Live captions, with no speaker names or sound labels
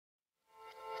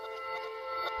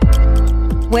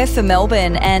We're for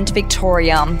Melbourne and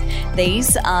Victoria.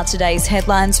 These are today's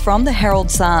headlines from the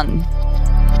Herald Sun.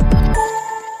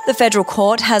 The federal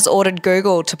court has ordered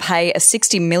Google to pay a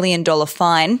 $60 million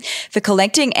fine for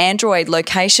collecting Android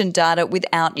location data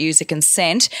without user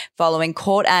consent, following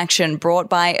court action brought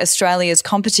by Australia's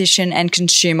Competition and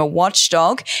Consumer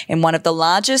Watchdog in one of the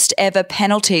largest ever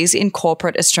penalties in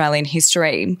corporate Australian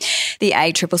history. The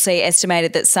ACCC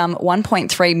estimated that some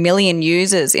 1.3 million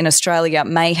users in Australia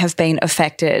may have been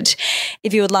affected.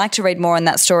 If you would like to read more on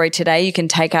that story today, you can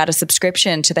take out a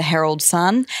subscription to the Herald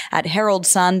Sun at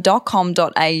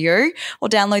heraldsun.com.au or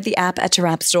download the app at your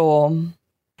app store.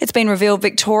 It's been revealed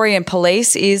Victorian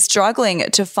Police is struggling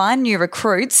to find new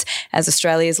recruits as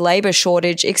Australia's labour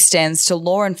shortage extends to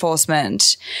law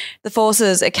enforcement. The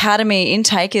Force's academy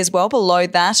intake is well below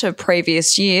that of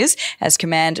previous years as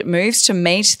Command moves to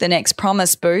meet the next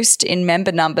promised boost in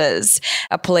member numbers.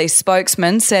 A police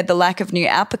spokesman said the lack of new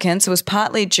applicants was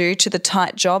partly due to the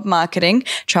tight job marketing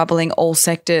troubling all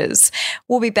sectors.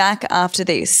 We'll be back after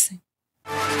this.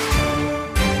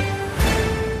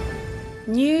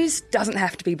 News doesn't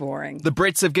have to be boring. The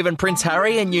Brits have given Prince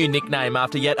Harry a new nickname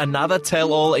after yet another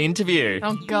tell-all interview.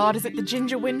 Oh God, is it the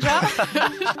Ginger Whinger?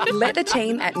 Let the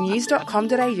team at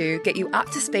news.com.au get you up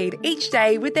to speed each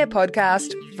day with their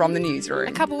podcast, From the Newsroom.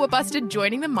 A couple were busted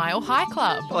joining the Mile High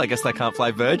Club. Well, I guess they can't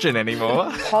fly Virgin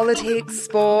anymore. Politics,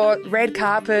 sport, red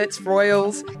carpets,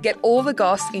 royals. Get all the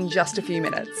goss in just a few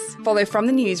minutes. Follow From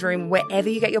the Newsroom wherever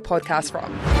you get your podcast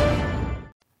from.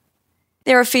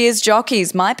 There are fears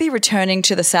jockeys might be returning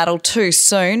to the saddle too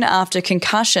soon after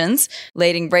concussions,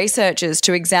 leading researchers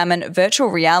to examine virtual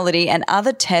reality and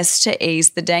other tests to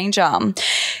ease the danger.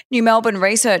 New Melbourne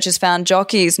researchers found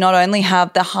jockeys not only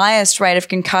have the highest rate of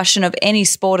concussion of any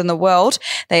sport in the world,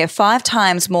 they are 5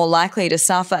 times more likely to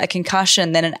suffer a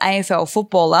concussion than an AFL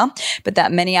footballer, but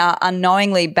that many are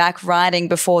unknowingly back riding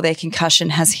before their concussion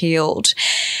has healed.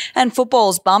 And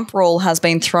football's bump rule has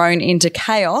been thrown into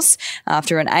chaos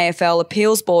after an AFL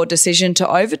Appeals Board decision to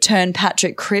overturn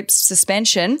Patrick Cripps'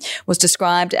 suspension was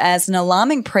described as an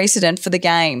alarming precedent for the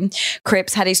game.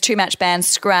 Cripps had his 2-match ban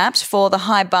scrapped for the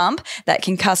high bump that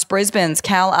concussed Brisbane's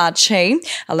Cal Archie,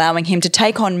 allowing him to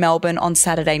take on Melbourne on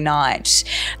Saturday night.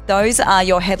 Those are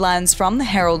your headlines from the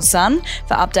Herald Sun.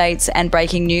 For updates and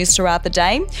breaking news throughout the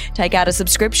day, take out a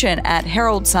subscription at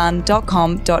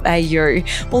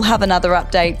heraldsun.com.au. We'll have another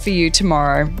update for you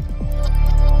tomorrow.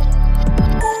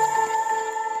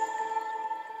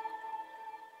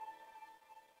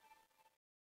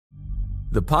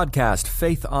 The podcast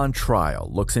Faith on Trial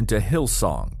looks into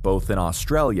Hillsong, both in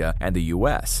Australia and the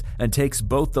US, and takes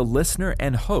both the listener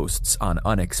and hosts on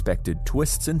unexpected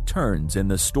twists and turns in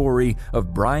the story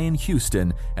of Brian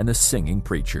Houston and the Singing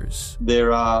Preachers.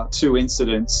 There are 2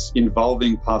 incidents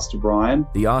involving Pastor Brian.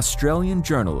 The Australian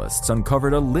journalists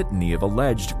uncovered a litany of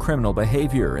alleged criminal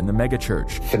behavior in the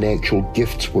megachurch. Financial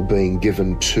gifts were being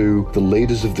given to the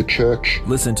leaders of the church.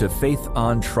 Listen to Faith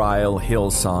on Trial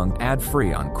Hillsong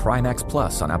ad-free on Crimex Plus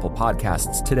on Apple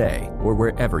Podcasts today or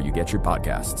wherever you get your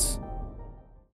podcasts.